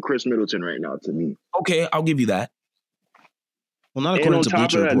higher than Chris Middleton right now to me. Okay, I'll give you that. Well, not according to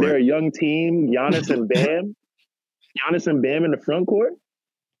Bleacher Report. They're a young team. Giannis and Bam. Giannis and Bam in the front court?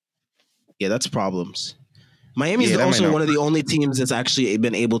 Yeah, that's problems. Miami's also one of the only teams that's actually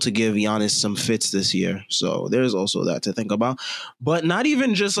been able to give Giannis some fits this year. So there's also that to think about. But not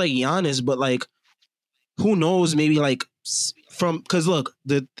even just like Giannis, but like, who knows, maybe like because look,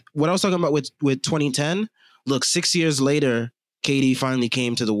 what I was talking about with 2010, look, 6 years later, KD finally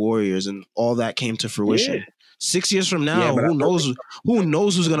came to the Warriors and all that came to fruition. Yeah. 6 years from now, who knows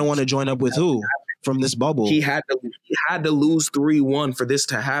who's going to want to join up with who? From this bubble. He had to lose 3-1 for this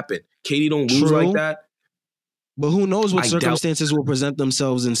to happen. KD don't lose like that. But who knows what circumstances will present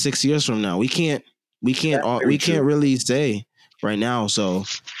themselves in 6 years from now? We can't really say right now. So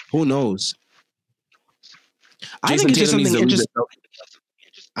who knows? I think it's just something interesting.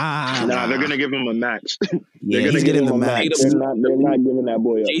 They're gonna give him a max. They're gonna give him a max. They're not giving that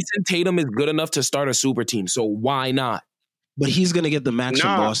boy up. Jason Tatum is good enough to start a super team. So why not? But he's going to get the max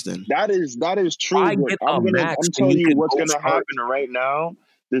from Boston. That is true. I'm telling you what's going to happen right now.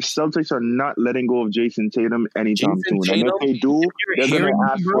 The Celtics are not letting go of Jason Tatum anytime soon. And if they do, they're going to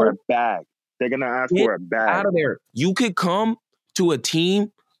ask for a bag. They're going to ask for a bag. Out of there. You could come to a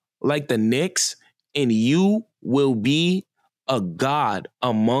team like the Knicks and you will be a god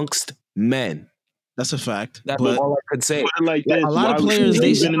amongst men. That's a fact. That's all I could say. Like this, a lot of players,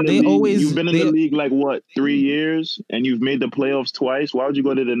 you've been in the league like what, 3 years, and you've made the playoffs twice. Why would you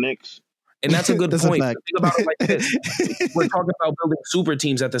go to the Knicks? And that's a good point. Think about it like this: we're talking about building super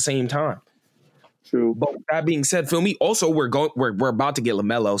teams at the same time. True. But with that being said, feel me? Also, we're about to get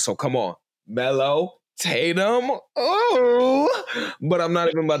LaMelo, so come on. Melo, Tatum. Oh, but I'm not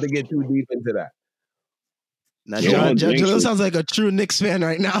even about to get too deep into that. Now, Yo, Joe sounds like a true Knicks fan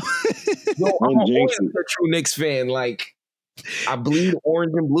right now. Yo, I'm always a true Knicks fan. Like, I bleed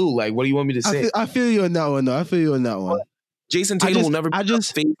orange and blue. Like, what do you want me to say? I feel you on that one, though. I feel you on that one. Jason Tatum will never. I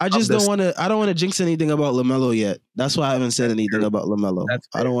just don't want to. I don't want to jinx anything about LaMelo yet. That's why I haven't said anything about LaMelo.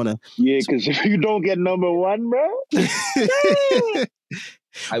 I don't want to. Yeah, because if you don't get number one, bro.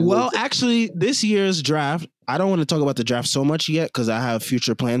 Well, actually, this year's draft, I don't want to talk about the draft so much yet because I have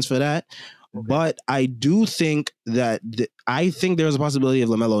future plans for that. Okay. But I do think that I think there's a possibility of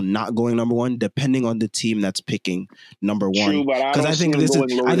LaMelo not going number one, depending on the team that's picking number one. Because I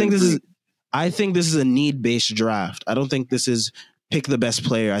think this is a need-based draft. I don't think this is pick the best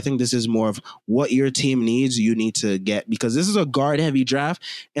player. I think this is more of what your team needs, you need to get, because this is a guard-heavy draft,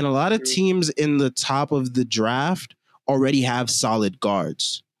 and a lot of teams in the top of the draft already have solid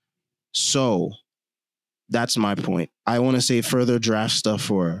guards. So that's my point. I want to save further draft stuff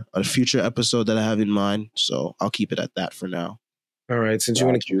for a future episode that I have in mind, so I'll keep it at that for now. All right, since you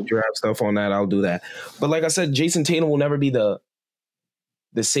want to keep draft stuff on that, I'll do that. But like I said, Jason Tatum will never be the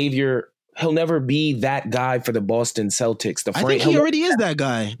savior. He'll never be that guy for the Boston Celtics. I think he already is that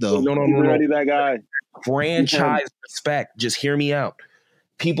guy, though. No. He's already that guy. Franchise respect. Just hear me out.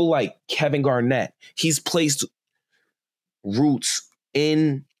 People like Kevin Garnett, he's placed roots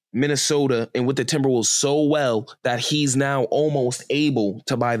in Minnesota and with the Timberwolves so well that he's now almost able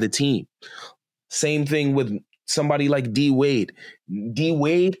to buy the team. Same thing with somebody like D Wade. D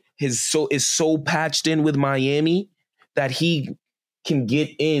Wade is so patched in with Miami that he can get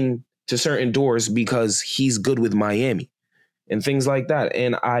in to certain doors because he's good with Miami and things like that.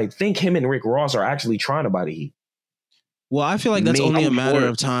 And I think him and Rick Ross are actually trying to buy the Heat. Well, I feel like that's only a matter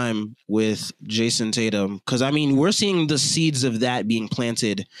of time with Jason Tatum. Because, I mean, we're seeing the seeds of that being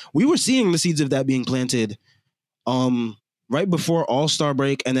planted. We were seeing the seeds of that being planted right before All-Star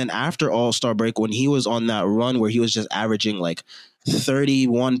break and then after All-Star break when he was on that run where he was just averaging like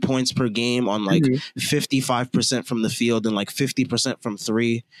 31 points per game on like 55% from the field and like 50% from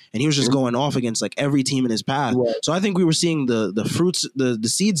three. And he was just going off against like every team in his path. Right. So I think we were seeing the fruits, the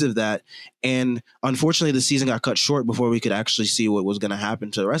seeds of that. And unfortunately, the season got cut short before we could actually see what was going to happen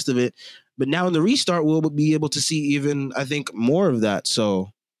to the rest of it. But now in the restart, we'll be able to see even, I think, more of that.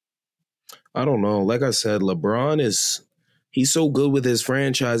 So I don't know. Like I said, LeBron he's so good with his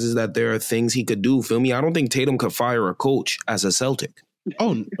franchises that there are things he could do. Feel me? I don't think Tatum could fire a coach as a Celtic.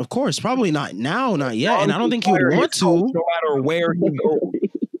 Oh, of course. Probably not now, not yet. And I don't think he would want to. No matter where he goes.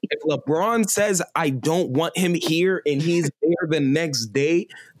 If LeBron says, I don't want him here, and he's there the next day,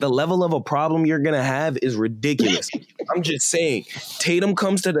 the level of a problem you're going to have is ridiculous. I'm just saying, Tatum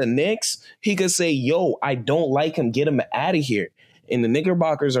comes to the Knicks, he could say, yo, I don't like him. Get him out of here. And the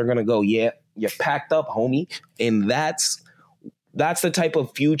Knickerbockers are going to go, yeah, you're packed up, homie. And that's the type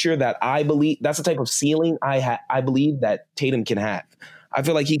of future that I believe. That's the type of ceiling I believe that Tatum can have. I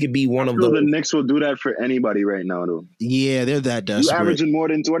feel like he could be one of those. The Knicks will do that for anybody right now, though. Yeah, they're that desperate. You averaging more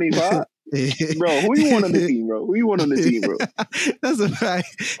than 25? Bro, who you want on the team, bro? That's a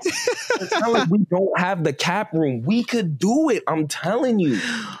fact. We don't have the cap room. We could do it. I'm telling you.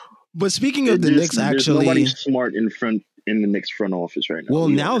 But speaking of the Knicks, actually, nobody's smart in the Knicks front office right now. Well,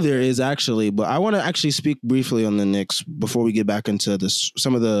 now there is actually, but I want to actually speak briefly on the Knicks before we get back into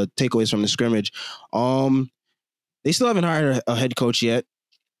some of the takeaways from the scrimmage. They still haven't hired a head coach yet.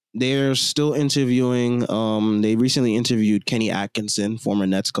 They're still interviewing. They recently interviewed Kenny Atkinson, former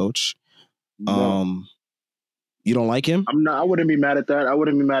Nets coach. You don't like him? I wouldn't be mad at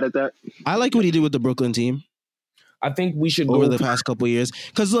that. I like what he did with the Brooklyn team. I think we should over the past couple of years.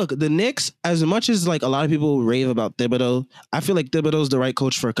 Because look, the Knicks, as much as like a lot of people rave about Thibodeau, I feel like Thibodeau's the right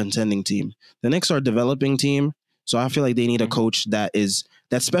coach for a contending team. The Knicks are a developing team, so I feel like they need a coach that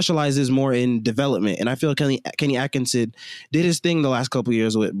specializes more in development. And I feel Kenny Atkinson did his thing the last couple of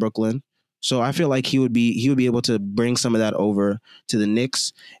years with Brooklyn. So I feel like he would be able to bring some of that over to the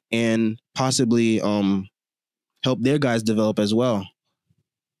Knicks and possibly help their guys develop as well.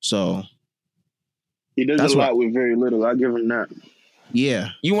 So he does a lot with very little. I'll give him that. Yeah.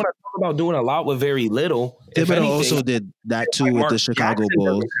 You want to talk about doing a lot with very little. Thibodeau also did that too with the Chicago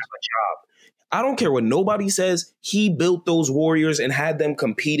Bulls. I don't care what nobody says. He built those Warriors and had them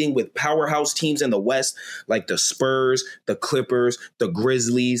competing with powerhouse teams in the West, like the Spurs, the Clippers, the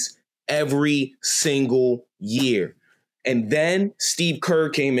Grizzlies, every single year. And then Steve Kerr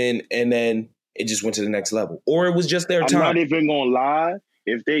came in and then it just went to the next level. Or it was just their time. I'm not even going to lie.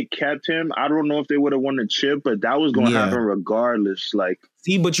 if they kept him, I don't know if they would have won the chip, but that was going to happen regardless. Like,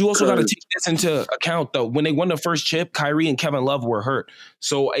 see, but you also got to take this into account, though. When they won the first chip, Kyrie and Kevin Love were hurt.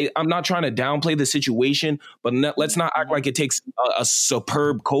 So I'm not trying to downplay the situation, but let's not act like it takes a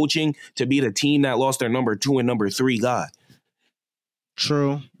superb coaching to beat a team that lost their number 2 and number 3 guy.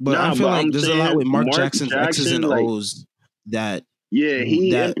 True, but I feel like there's a lot with Mark Jackson's X's and O's that. Yeah,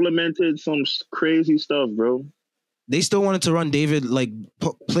 he implemented some crazy stuff, bro. They still wanted to run David, like,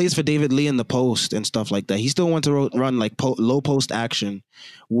 plays for David Lee in the post and stuff like that. He still wanted to run, like, low post action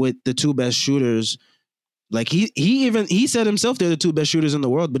with the 2 best shooters. Like, he said himself they're the 2 best shooters in the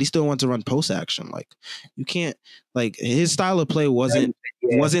world, but he still wanted to run post action. Like, you can't, like, his style of play wasn't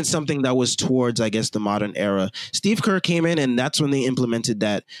something that was towards, I guess, the modern era. Steve Kerr came in, and that's when they implemented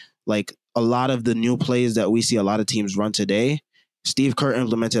that, like, a lot of the new plays that we see a lot of teams run today. Steve Kerr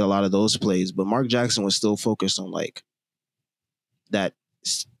implemented a lot of those plays, but Mark Jackson was still focused on, like, that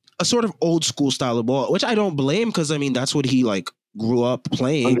a sort of old school style of ball, which I don't blame, because I mean that's what he, like, grew up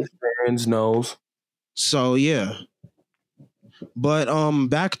playing. Understands, knows. So yeah. But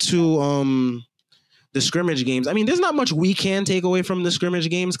back to the scrimmage games. I mean, there's not much we can take away from the scrimmage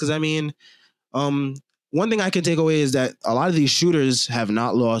games, because I mean, one thing I can take away is that a lot of these shooters have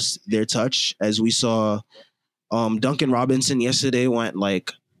not lost their touch, as we saw. Duncan Robinson yesterday went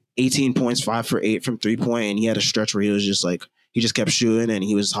like 18 points, 5 for 8 from 3-point, and he had a stretch where he was just like, he just kept shooting and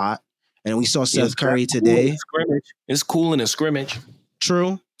he was hot. And we saw Seth Curry today. It's cool in a scrimmage.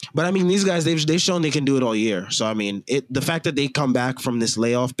 True. But I mean, these guys, they've shown they can do it all year. So I mean, the fact that they come back from this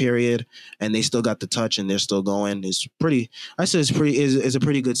layoff period and they still got the touch and they're still going is pretty. I say is a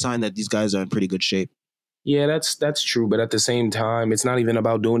pretty good sign that these guys are in pretty good shape. Yeah, that's true. But at the same time, it's not even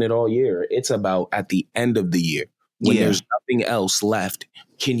about doing it all year. It's about at the end of the year when there's nothing else left.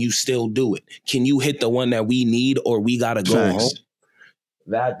 Can you still do it? Can you hit the one that we need, or we gotta go home?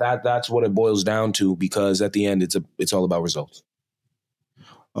 That's what it boils down to, because at the end, it's all about results.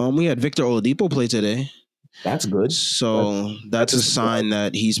 We had Victor Oladipo play today. That's good. So that's a sign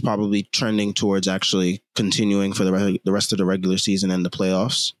that he's probably trending towards actually continuing for the rest of the regular season and the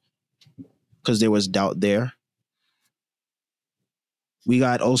playoffs, because there was doubt there. We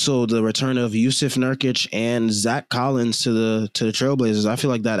got also the return of Yusuf Nurkic and Zach Collins to the Trailblazers. I feel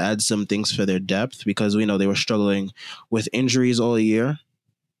like that adds some things for their depth, because we know they were struggling with injuries all year.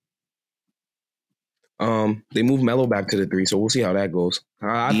 They moved Melo back to the 3, so we'll see how that goes.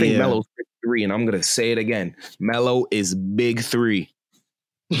 I think Melo's big 3, and I'm gonna say it again. Melo is big 3.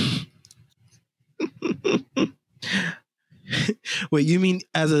 Wait, you mean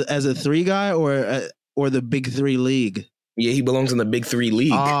as a 3 guy or the big 3 league? Yeah, he belongs in the big 3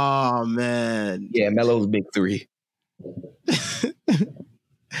 league. Oh man. Yeah, Melo's big 3.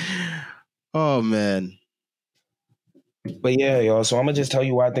 Oh man. But yeah, y'all. So I'm gonna just tell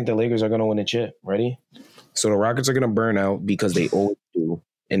you why I think the Lakers are gonna win the chip. Ready? So the Rockets are gonna burn out, because they always do,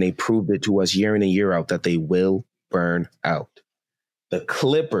 and they proved it to us year in and year out that they will burn out. The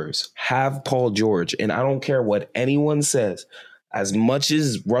Clippers have Paul George, and I don't care what anyone says. As much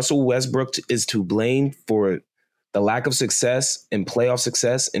as Russell Westbrook is to blame for the lack of success and playoff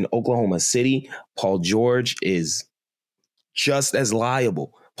success in Oklahoma City, Paul George is just as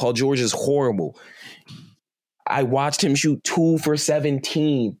liable. Paul George is horrible. I watched him shoot 2 for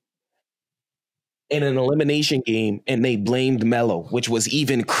 17 in an elimination game, and they blamed Melo, which was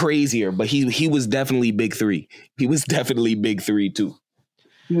even crazier. But he was definitely big 3. He was definitely big 3 too.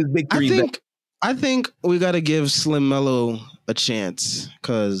 He was big 3. I think we got to give Slim Melo a chance,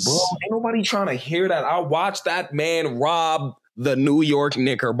 because ain't nobody trying to hear that. I watched that man rob the New York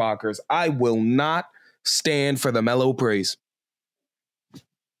Knickerbockers. I will not stand for the Melo praise.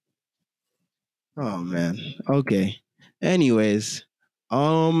 Oh man. Okay. Anyways,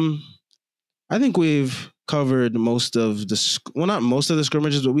 I think we've covered most of not most of the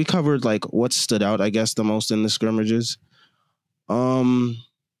scrimmages, but we covered like what stood out, I guess, the most in the scrimmages.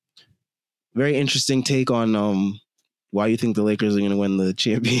 Very interesting take on why you think the Lakers are going to win the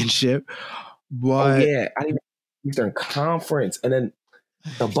championship. But I didn't Eastern Conference, and then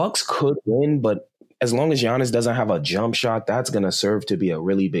the Bucks could win, but as long as Giannis doesn't have a jump shot, that's going to serve to be a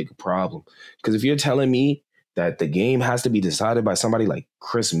really big problem. Because if you're telling me that the game has to be decided by somebody like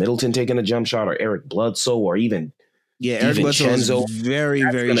Chris Middleton taking a jump shot, or Eric Bledsoe, or even Eric Bledsoe is very,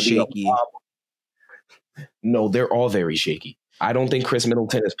 very shaky. No, they're all very shaky. I don't think Chris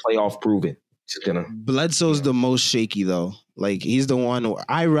Middleton is playoff proven. Bledsoe's the most shaky though. Like, he's the one.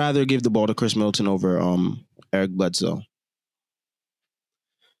 I rather give the ball to Chris Middleton over Eric Bledsoe.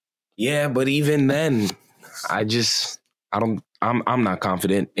 Yeah, but even then, I'm not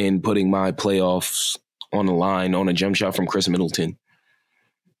confident in putting my playoffs on the line on a jump shot from Chris Middleton.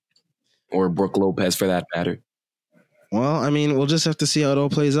 or Brooke Lopez for that matter. Well, I mean, we'll just have to see how it all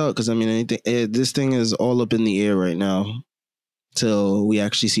plays out because I mean, this thing is all up in the air right now till we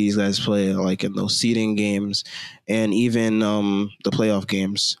actually see these guys play, like in those seeding games and even the playoff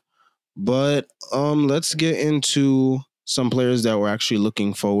games. But let's get into some players that we're actually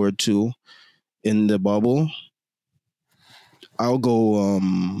looking forward to in the bubble. I'll go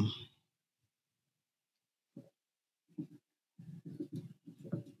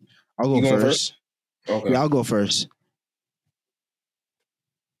You going first. Okay. Yeah, I'll go first.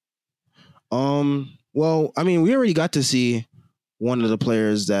 Well, I mean, we already got to see one of the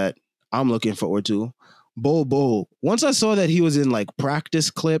players that I'm looking forward to, Bol Bol. Once I saw that he was in like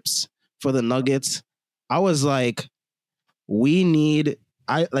practice clips for the Nuggets, I was like,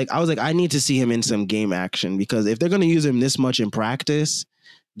 I was like, I need to see him in some game action because if they're going to use him this much in practice,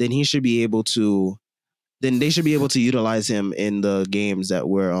 then they should be able to utilize him in the games that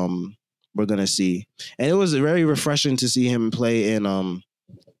we're going to see. And it was very refreshing to see him play in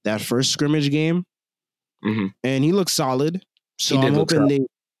that first scrimmage game. Mm-hmm. And he looks solid. So I'm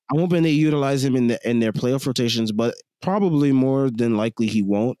hoping they utilize him in their playoff rotations, but probably more than likely he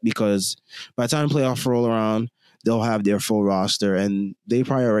won't because by the time playoffs roll around, they'll have their full roster and they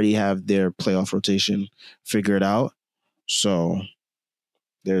probably already have their playoff rotation figured out. So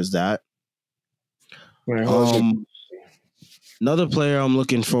there's that. Another player I'm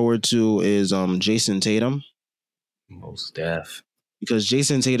looking forward to is Jason Tatum. Most def. Because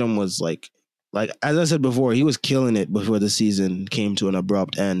Jason Tatum was like as I said before, he was killing it before the season came to an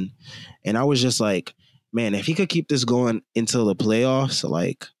abrupt end. And I was just like, man, if he could keep this going until the playoffs,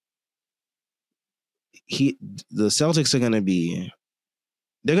 like the Celtics are gonna be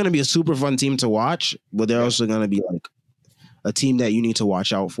a super fun team to watch, but they're also gonna be like a team that you need to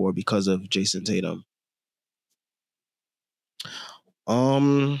watch out for because of Jason Tatum.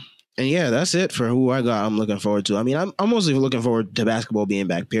 And yeah, that's it for who I'm looking forward to. I mean, I'm mostly looking forward to basketball being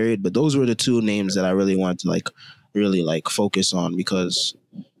back, period. But those were the two names that I really wanted to really focus on because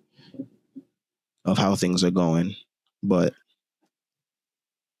of how things are going. But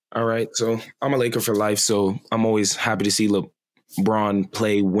all right, so I'm a Laker for life, so I'm always happy to see LeBron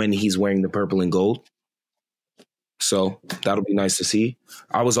play when he's wearing the purple and gold. So that'll be nice to see.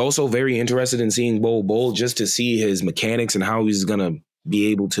 I was also very interested in seeing Bol Bol just to see his mechanics and how he's gonna be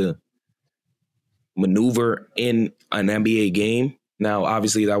able to maneuver in an NBA game. Now,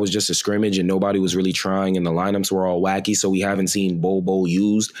 obviously, that was just a scrimmage and nobody was really trying and the lineups were all wacky, so we haven't seen Bol Bol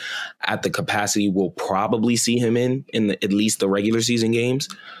used at the capacity we'll probably see him in at least the regular season games.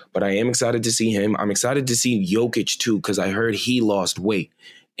 But I am excited to see him. I'm excited to see Jokic, too, because I heard he lost weight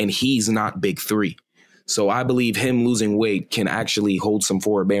and he's not big three. So I believe him losing weight can actually hold some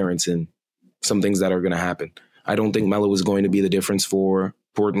forbearance in some things that are going to happen. I don't think Melo is going to be the difference for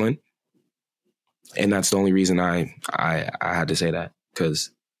Portland. And that's the only reason I had to say that,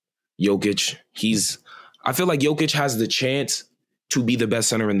 because Jokic, I feel like Jokic has the chance to be the best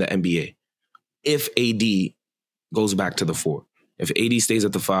center in the NBA if AD goes back to the 4. If AD stays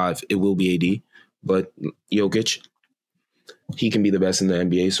at the 5, it will be AD. But Jokic, he can be the best in the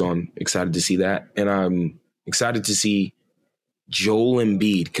NBA, so I'm excited to see that. And I'm excited to see Joel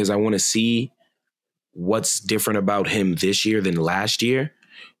Embiid because I want to see what's different about him this year than last year,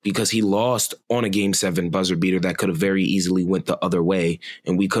 because he lost on a Game 7 buzzer beater that could have very easily went the other way,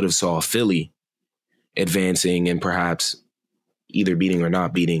 and we could have saw Philly advancing and perhaps either beating or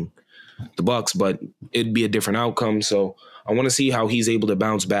not beating the Bucks, but it'd be a different outcome. So I want to see how he's able to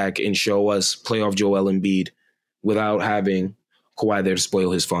bounce back and show us playoff Joel Embiid without having Kawhi there to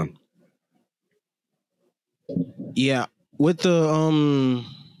spoil his fun. Yeah, with the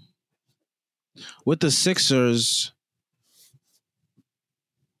Sixers,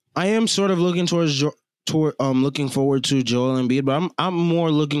 I am sort of looking looking forward to Joel Embiid, but I'm more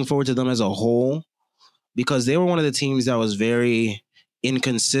looking forward to them as a whole because they were one of the teams that was very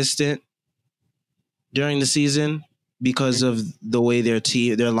inconsistent during the season because of the way their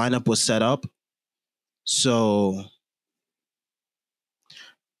lineup was set up. So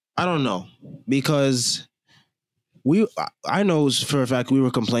I don't know, because I know for a fact we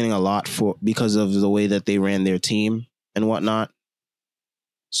were complaining a lot because of the way that they ran their team and whatnot.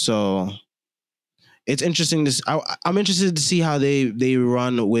 So it's interesting I'm interested to see how they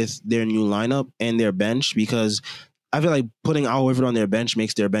run with their new lineup and their bench, because I feel like putting Al Horford on their bench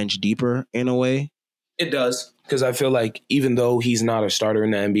makes their bench deeper in a way. It does, because I feel like even though he's not a starter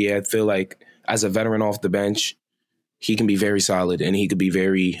in the NBA, I feel like as a veteran off the bench, he can be very solid and he could be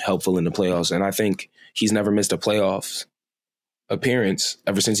very helpful in the playoffs. And I think he's never missed a playoffs appearance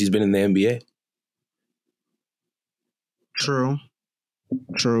ever since he's been in the NBA. True.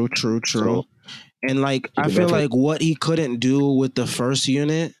 True. So, And like, he I could feel definitely. like what he couldn't do with the first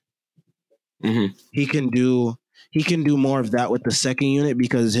unit, Mhm. he can do more of that with the second unit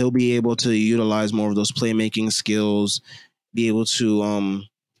because he'll be able to utilize more of those playmaking skills, be able to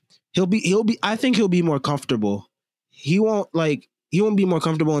he'll be I think he'll be more comfortable. He won't be more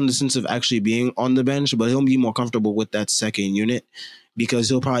comfortable in the sense of actually being on the bench, but he'll be more comfortable with that second unit because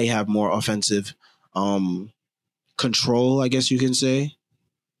he'll probably have more offensive control, I guess you can say.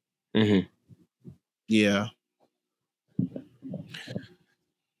 Mhm. Yeah.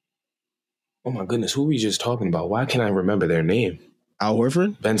 Oh my goodness, who were we just talking about? Why can't I remember their name? Al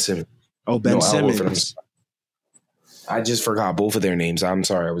Horford? Ben Simmons. Oh, Ben No, Al Horford. Simmons. I just forgot both of their names. I'm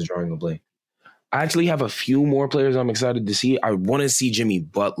sorry, I was drawing a blank. I actually have a few more players I'm excited to see. I want to see Jimmy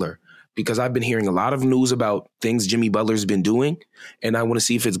Butler because I've been hearing a lot of news about things Jimmy Butler's been doing, and I want to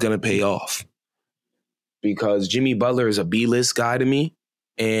see if it's going to pay off. Because Jimmy Butler is a B-list guy to me,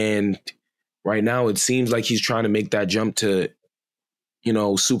 and right now it seems like he's trying to make that jump to,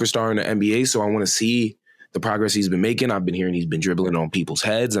 superstar in the NBA. So I want to see the progress he's been making. I've been hearing he's been dribbling on people's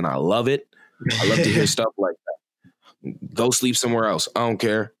heads, and I love it. I love to hear stuff like that. Go sleep somewhere else. I don't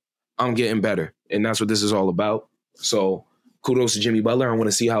care. I'm getting better. And that's what this is all about. So kudos to Jimmy Butler. I want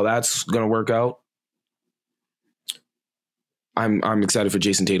to see how that's going to work out. I'm excited for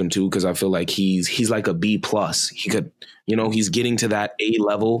Jason Tatum too, because I feel like he's like a B+. He could, he's getting to that A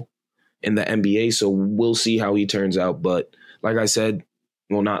level in the NBA. So we'll see how he turns out. But like I said,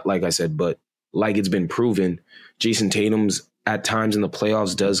 well, not like I said, but like it's been proven, Jason Tatum's at times in the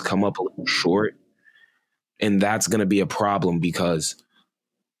playoffs does come up a little short. And that's going to be a problem because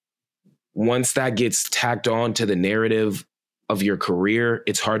once that gets tacked on to the narrative of your career,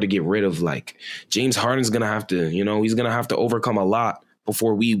 it's hard to get rid of. Like James Harden's going to have to, he's going to have to overcome a lot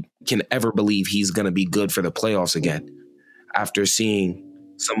before we can ever believe he's going to be good for the playoffs again. After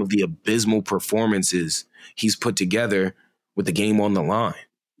seeing some of the abysmal performances he's put together with the game on the line.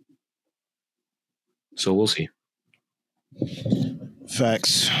 So we'll see.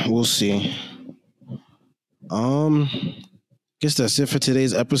 Facts. We'll see. Guess that's it for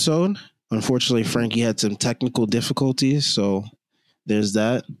today's episode. Unfortunately, Frankie had some technical difficulties, so there's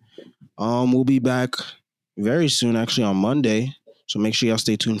that. We'll be back very soon, actually on Monday. So make sure y'all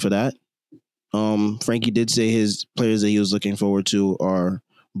stay tuned for that. Frankie did say his players that he was looking forward to are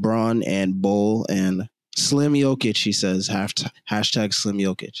Braun and Bull and Slim Jokic, he says, hashtag Slim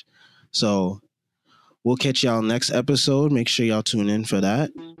Jokic. So we'll catch y'all next episode. Make sure y'all tune in for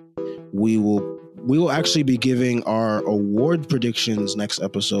that. We will actually be giving our award predictions next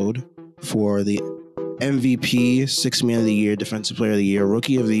episode for the MVP, Sixth Man of the Year, Defensive Player of the Year,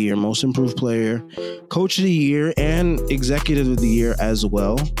 Rookie of the Year, Most Improved Player, Coach of the Year, and Executive of the Year as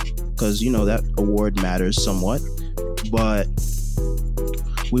well, because that award matters somewhat. But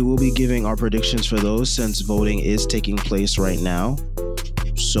we will be giving our predictions for those since voting is taking place right now.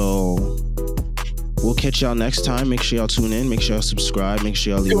 So we'll catch y'all next time. Make sure y'all tune in. Make sure y'all subscribe. Make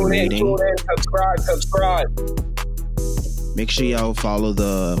sure y'all leave a rating. Tune in, subscribe. Make sure y'all follow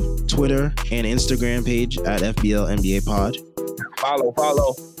the Twitter and Instagram page at FBL NBA Pod.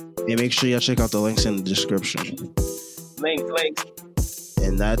 Follow. And make sure y'all check out the links in the description. Links.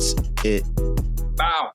 And that's it. Bow.